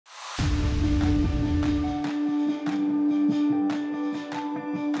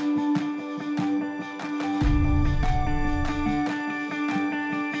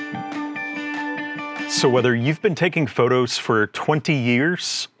So whether you've been taking photos for 20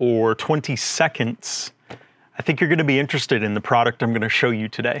 years or 20 seconds, I think you're going to be interested in the product I'm going to show you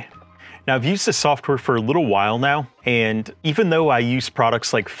today. Now, I've used this software for a little while now, and even though I use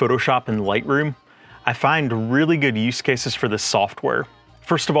products like Photoshop and Lightroom, I find really good use cases for this software.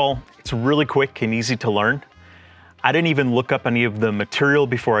 First of all, it's really quick and easy to learn. I didn't even look up any of the material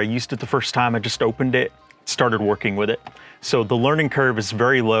before I used it the first time. I just opened it, started working with it. So the learning curve is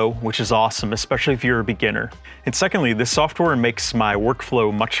very low, which is awesome, especially if you're a beginner. And secondly, this software makes my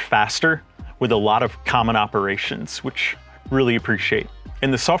workflow much faster with a lot of common operations, which I really appreciate.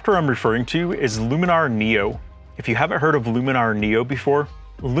 And the software I'm referring to is Luminar Neo. If you haven't heard of Luminar Neo before,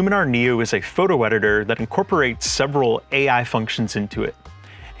 Luminar Neo is a photo editor that incorporates several AI functions into it.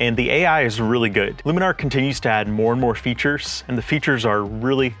 And the AI is really good. Luminar continues to add more and more features, and the features are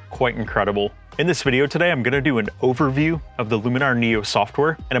really quite incredible. In this video today, I'm gonna do an overview of the Luminar Neo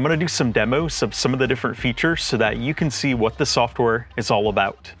software, and I'm gonna do some demos of some of the different features so that you can see what the software is all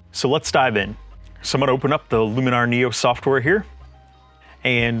about. So let's dive in. So I'm gonna open up the Luminar Neo software here,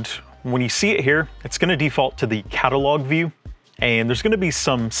 and when you see it here, it's gonna default to the catalog view, and there's gonna be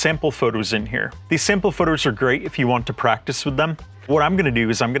some sample photos in here. These sample photos are great if you want to practice with them. What I'm gonna do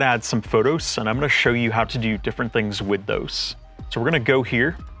is I'm gonna add some photos, and I'm gonna show you how to do different things with those. So we're gonna go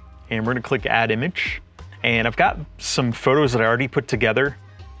here, and we're gonna click Add Image. And I've got some photos that I already put together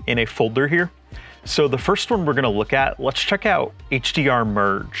in a folder here. So the first one we're gonna look at, let's check out HDR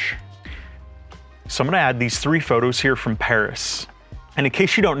Merge. So I'm gonna add these 3 photos here from Paris. And in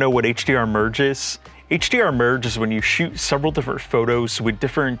case you don't know what HDR Merge is when you shoot several different photos with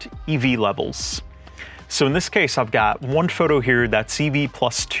different EV levels. So in this case, I've got one photo here that's EV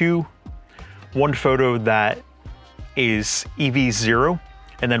 +2, one photo that is EV 0,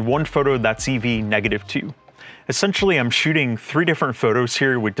 and then one photo that's EV -2. Essentially, I'm shooting 3 different photos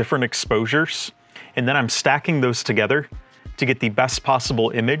here with different exposures, and then I'm stacking those together to get the best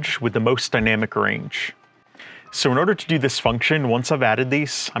possible image with the most dynamic range. So in order to do this function, once I've added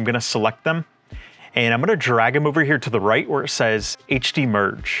these, I'm gonna select them, and I'm gonna drag them over here to the right where it says HD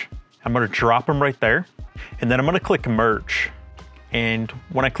Merge. I'm gonna drop them right there, and then I'm gonna click Merge. And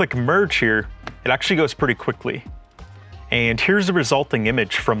when I click Merge here, it actually goes pretty quickly. And here's the resulting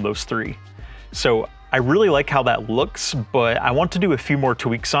image from those 3. So I really like how that looks, but I want to do a few more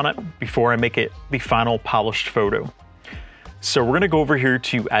tweaks on it before I make it the final polished photo. So we're gonna go over here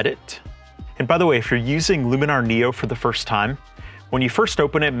to Edit. And by the way, if you're using Luminar Neo for the first time, when you first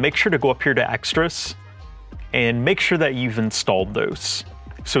open it, make sure to go up here to Extras and make sure that you've installed those.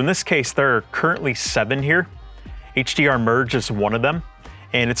 So in this case, there are currently 7 here. HDR Merge is one of them,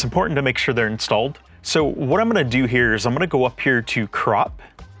 and it's important to make sure they're installed. So what I'm gonna do here is I'm gonna go up here to Crop,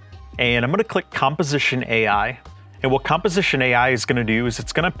 and I'm gonna click Composition AI. And what Composition AI is gonna do is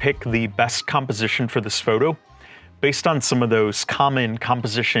it's gonna pick the best composition for this photo based on some of those common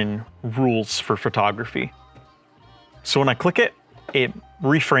composition rules for photography. So when I click it, it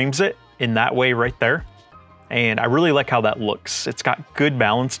reframes it in that way right there. And I really like how that looks. It's got good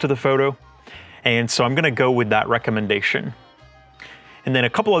balance to the photo. And so I'm gonna go with that recommendation. And then a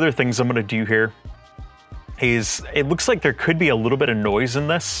couple other things I'm gonna do here is it looks like there could be a little bit of noise in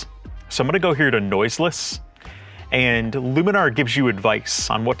this. So I'm gonna go here to Noiseless, and Luminar gives you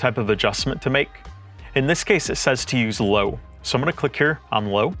advice on what type of adjustment to make. In this case, it says to use low. So I'm gonna click here on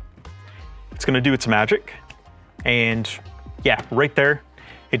low. It's gonna do its magic. And yeah, right there,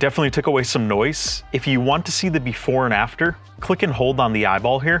 it definitely took away some noise. If you want to see the before and after, click and hold on the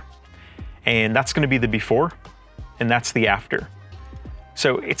eyeball here, and that's gonna be the before, and that's the after.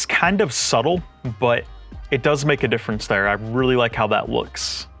 So it's kind of subtle, but it does make a difference there. I really like how that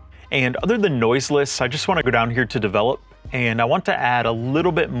looks. And other than Noiseless, I just wanna go down here to Develop, and I want to add a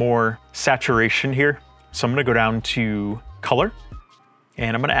little bit more saturation here. So I'm gonna go down to Color,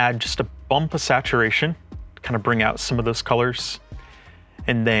 and I'm gonna add just a bump of saturation, to kind of bring out some of those colors.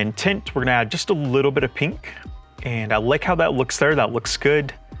 And then Tint, we're gonna add just a little bit of pink. And I like how that looks there, that looks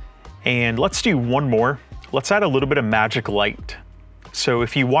good. And let's do one more. Let's add a little bit of Magic Light. So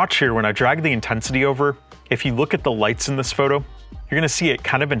if you watch here, when I drag the intensity over, if you look at the lights in this photo, you're gonna see it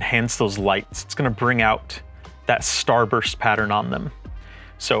kind of enhance those lights. It's gonna bring out that starburst pattern on them.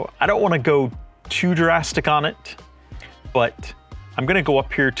 So I don't wanna go too drastic on it, but I'm gonna go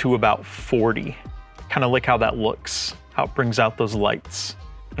up here to about 40. Kind of like how that looks, how it brings out those lights.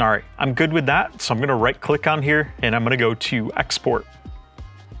 All right, I'm good with that. So I'm gonna right click on here, and I'm gonna go to Export.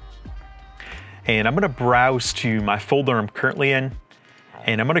 And I'm gonna browse to my folder I'm currently in,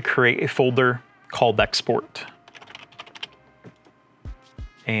 and I'm gonna create a folder called Export.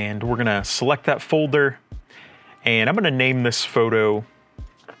 And we're gonna select that folder, and I'm gonna name this photo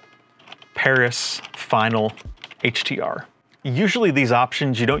Paris final HDR. Usually these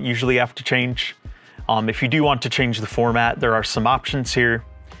options you don't usually have to change. If you do want to change the format, there are some options here.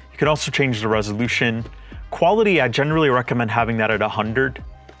 You can also change the resolution. Quality, I generally recommend having that at 100.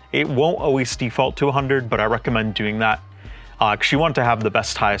 It won't always default to 100, but I recommend doing that because you want to have the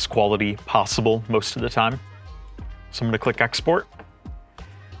best, highest quality possible most of the time. So I'm gonna click export,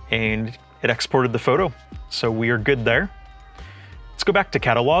 and it exported the photo. So we are good there. Let's go back to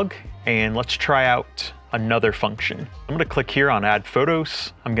catalog and let's try out another function. I'm gonna click here on add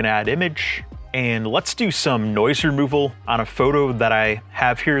photos. I'm gonna add image, and let's do some noise removal on a photo that I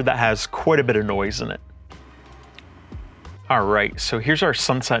have here that has quite a bit of noise in it. All right, so here's our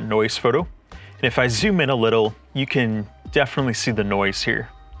sunset noise photo. And if I zoom in a little, you can definitely see the noise here.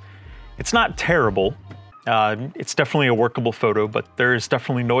 It's not terrible. It's definitely a workable photo, but there is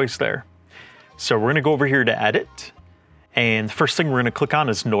definitely noise there. So we're gonna go over here to edit. And the first thing we're gonna click on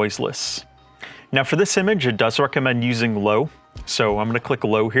is noiseless. Now for this image, it does recommend using low. So I'm gonna click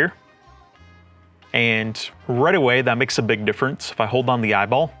low here. And right away, that makes a big difference. If I hold on the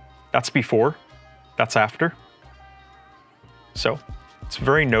eyeball, that's before, that's after. So it's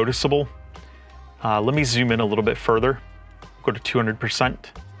very noticeable. Let me zoom in a little bit further, go to 200%.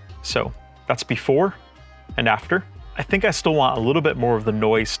 So that's before and after. I think I still want a little bit more of the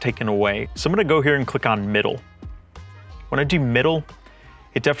noise taken away. So I'm gonna go here and click on middle. When I do middle,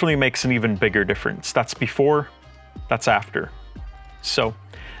 it definitely makes an even bigger difference. That's before, that's after. So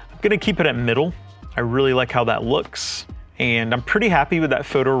I'm gonna keep it at middle. I really like how that looks. And I'm pretty happy with that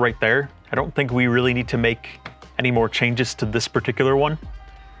photo right there. I don't think we really need to make any more changes to this particular one.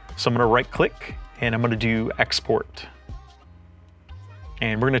 So I'm gonna right click and I'm gonna do export.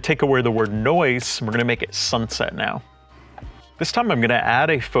 And we're gonna take away the word noise and we're gonna make it sunset now. This time I'm gonna add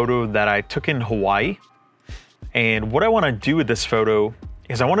a photo that I took in Hawaii. And what I wanna do with this photo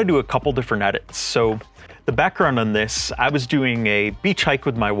is I wanna do a couple different edits. So the background on this, I was doing a beach hike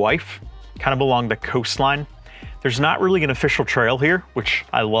with my wife, kind of along the coastline. There's not really an official trail here, which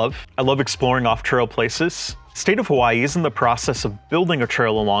I love. I love exploring off-trail places. The state of Hawaii is in the process of building a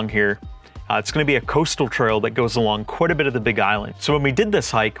trail along here. It's gonna be a coastal trail that goes along quite a bit of the Big Island. So when we did this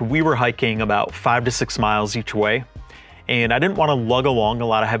hike, we were hiking about 5 to 6 miles each way, and I didn't wanna lug along a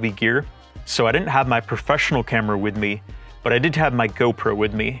lot of heavy gear, so I didn't have my professional camera with me, but I did have my GoPro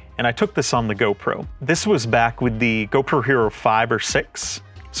with me, and I took this on the GoPro. This was back with the GoPro Hero 5 or 6,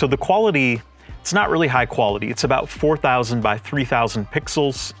 so the quality, it's not really high quality. It's about 4,000 by 3,000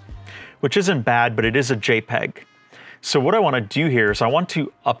 pixels, which isn't bad, but it is a JPEG. So what I wanna do here is I want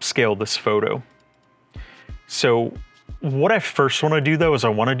to upscale this photo. So what I first wanna do though is I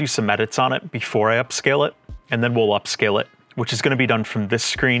wanna do some edits on it before I upscale it, and then we'll upscale it, which is gonna be done from this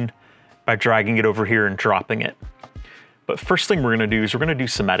screen by dragging it over here and dropping it. But first thing we're gonna do is we're gonna do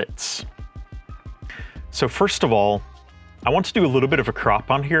some edits. So first of all, I want to do a little bit of a crop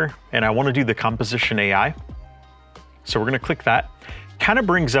on here, and I wanna do the composition AI. So we're gonna click that. Kind of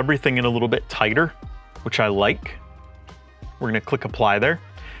brings everything in a little bit tighter, which I like. We're gonna click apply there,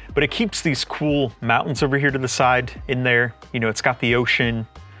 but it keeps these cool mountains over here to the side in there. You know, it's got the ocean,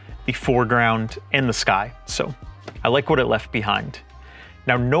 the foreground, and the sky. So I like what it left behind.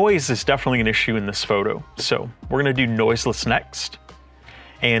 Now noise is definitely an issue in this photo. So we're gonna do noiseless next.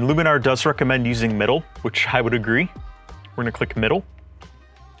 And Luminar does recommend using middle, which I would agree. We're gonna click middle.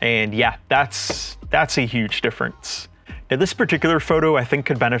 And yeah, that's a huge difference. Now this particular photo I think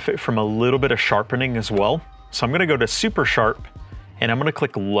could benefit from a little bit of sharpening as well. So I'm gonna go to super sharp and I'm gonna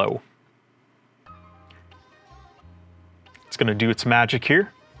click low. It's gonna do its magic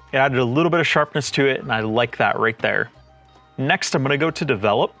here. It added a little bit of sharpness to it and I like that right there. Next, I'm gonna go to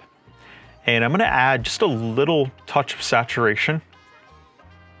develop and I'm gonna add just a little touch of saturation.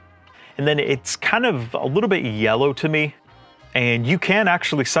 And then it's kind of a little bit yellow to me. And you can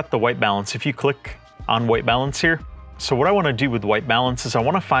actually set the white balance if you click on white balance here. So what I wanna do with white balance is I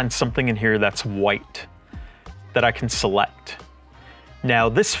wanna find something in here that's white that I can select. Now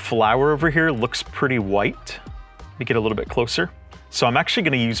this flower over here looks pretty white. Let me get a little bit closer. So I'm actually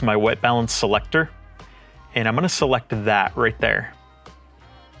gonna use my white balance selector and I'm gonna select that right there.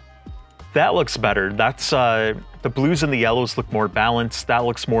 That looks better. That's, the blues and the yellows look more balanced. That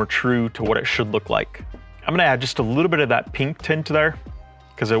looks more true to what it should look like. I'm gonna add just a little bit of that pink tint there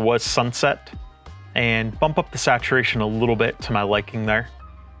because it was sunset and bump up the saturation a little bit to my liking there.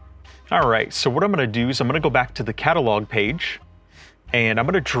 All right, so what I'm gonna do is I'm gonna go back to the catalog page and I'm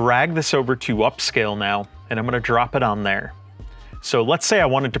gonna drag this over to upscale now and I'm gonna drop it on there. So let's say I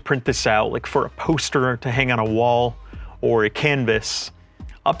wanted to print this out like for a poster to hang on a wall or a canvas.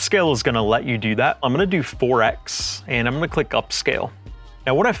 Upscale is gonna let you do that. I'm gonna do 4x and I'm gonna click upscale.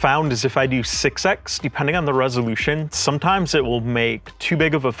 Now what I found is if I do 6x, depending on the resolution, sometimes it will make too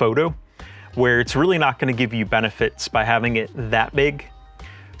big of a photo where it's really not going to give you benefits by having it that big.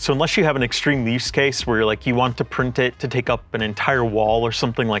 So unless you have an extreme use case where like you want to print it to take up an entire wall or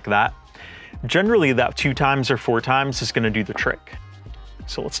something like that, generally that 2x or 4x is going to do the trick.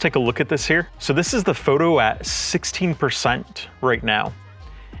 So let's take a look at this here. So this is the photo at 16% right now,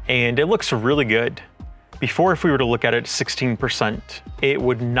 and it looks really good. Before, if we were to look at it at 16%, it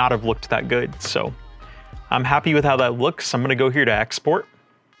would not have looked that good. So I'm happy with how that looks. I'm gonna go here to export,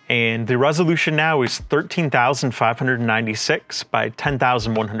 and the resolution now is 13,596 by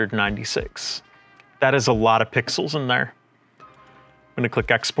 10,196. That is a lot of pixels in there. I'm gonna click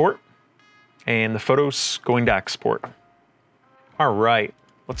export, and the photo's going to export. All right,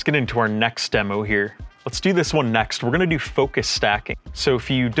 let's get into our next demo here. Let's do this one next. We're gonna do focus stacking. So if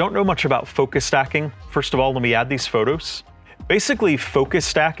you don't know much about focus stacking, first of all, let me add these photos. Basically, focus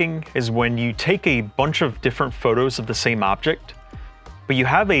stacking is when you take a bunch of different photos of the same object, but you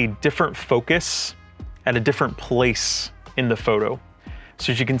have a different focus at a different place in the photo.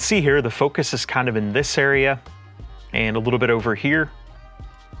 So as you can see here, the focus is kind of in this area and a little bit over here.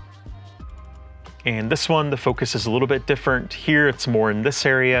 And this one, the focus is a little bit different. Here, it's more in this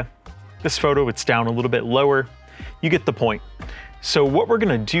area. This photo, it's down a little bit lower. You get the point. So what we're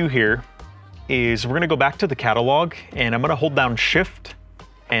gonna do here is we're gonna go back to the catalog, and I'm gonna hold down Shift,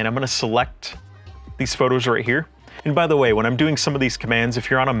 and I'm gonna select these photos right here. And by the way, when I'm doing some of these commands,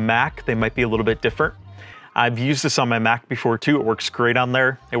 if you're on a Mac, they might be a little bit different. I've used this on my Mac before too. It works great on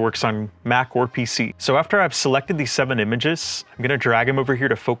there. It works on Mac or PC. So after I've selected these 7 images, I'm gonna drag them over here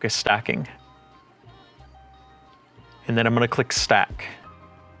to focus stacking. And then I'm gonna click stack.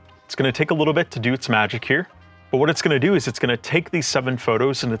 It's gonna take a little bit to do its magic here, but what it's gonna do is it's gonna take these 7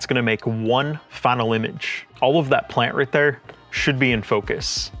 photos and it's gonna make one final image. All of that plant right there should be in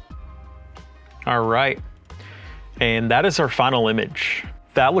focus. All right, and that is our final image.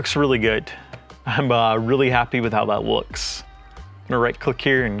 That looks really good. I'm really happy with how that looks. I'm gonna right click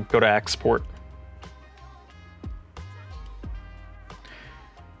here and go to export.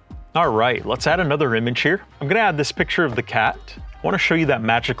 All right, let's add another image here. I'm gonna add this picture of the cat. I wanna show you that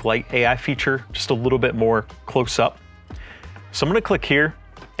magic light AI feature just a little bit more close up. So I'm gonna click here,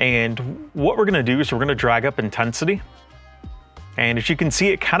 and what we're gonna do is we're gonna drag up intensity. And as you can see,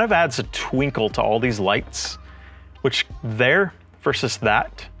 it kind of adds a twinkle to all these lights, which there versus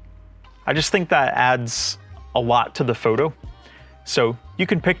that, I just think that adds a lot to the photo. So you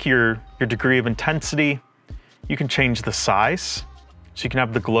can pick your degree of intensity. You can change the size. So you can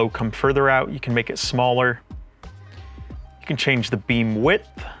have the glow come further out. You can make it smaller. You can change the beam width.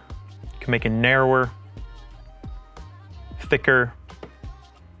 You can make it narrower, thicker.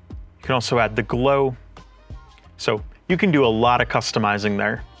 You can also add the glow. So you can do a lot of customizing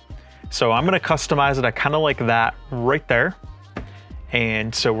there. So I'm gonna customize it. I kind of like that right there.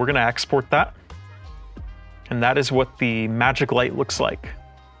 And so we're gonna export that. And that is what the magic light looks like.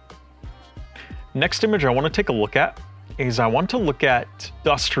 Next image I wanna take a look at is I want to look at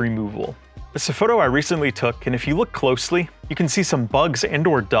dust removal. It's a photo I recently took, and if you look closely, you can see some bugs and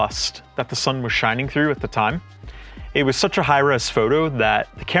or dust that the sun was shining through at the time. It was such a high-res photo that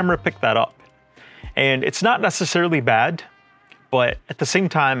the camera picked that up. And it's not necessarily bad, but at the same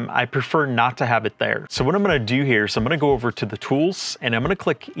time, I prefer not to have it there. So what I'm gonna do here is I'm gonna go over to the tools and I'm gonna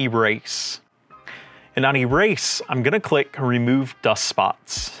click erase. And on erase, I'm gonna click remove dust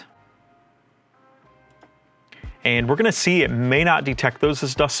spots. And we're gonna see it may not detect those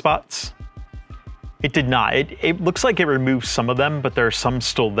as dust spots. It did not. It looks like it removed some of them, but there are some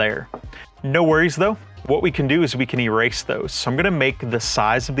still there. No worries though. What we can do is we can erase those. So I'm gonna make the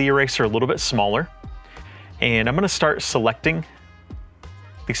size of the eraser a little bit smaller. And I'm gonna start selecting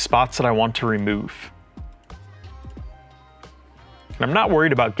the spots that I want to remove. And I'm not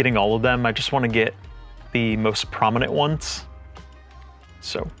worried about getting all of them. I just wanna get the most prominent ones.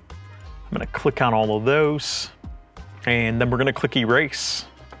 So I'm gonna click on all of those, and then we're gonna click erase.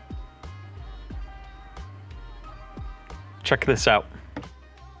 Check this out.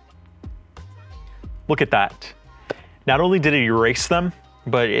 Look at that. Not only did it erase them,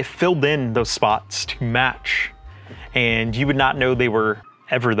 but it filled in those spots to match, and you would not know they were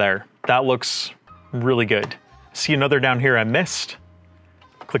ever there. That looks really good. See another down here I missed.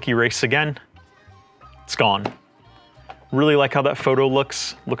 Click erase again. It's gone. Really like how that photo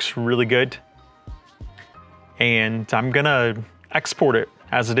looks. Looks really good. And I'm gonna export it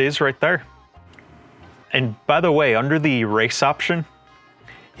as it is right there. And by the way, under the erase option,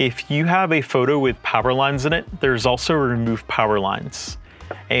 if you have a photo with power lines in it, there's also remove power lines.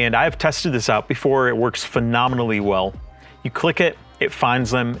 And I've tested this out before. It works phenomenally well. You click it, it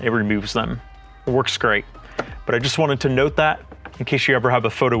finds them, it removes them. It works great. But I just wanted to note that in case you ever have a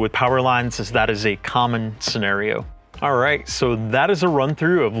photo with power lines, as that is a common scenario. All right, so that is a run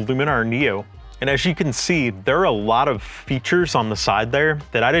through of Luminar Neo. And as you can see, there are a lot of features on the side there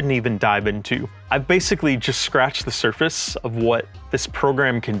that I didn't even dive into. I've basically just scratched the surface of what this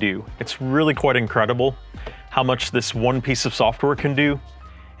program can do. It's really quite incredible how much this one piece of software can do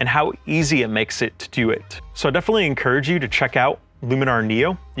and how easy it makes it to do it. So I definitely encourage you to check out Luminar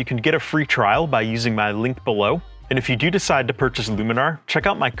Neo. You can get a free trial by using my link below. And if you do decide to purchase Luminar, check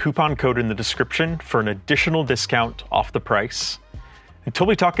out my coupon code in the description for an additional discount off the price. Until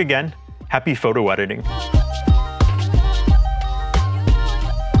we talk again, happy photo editing.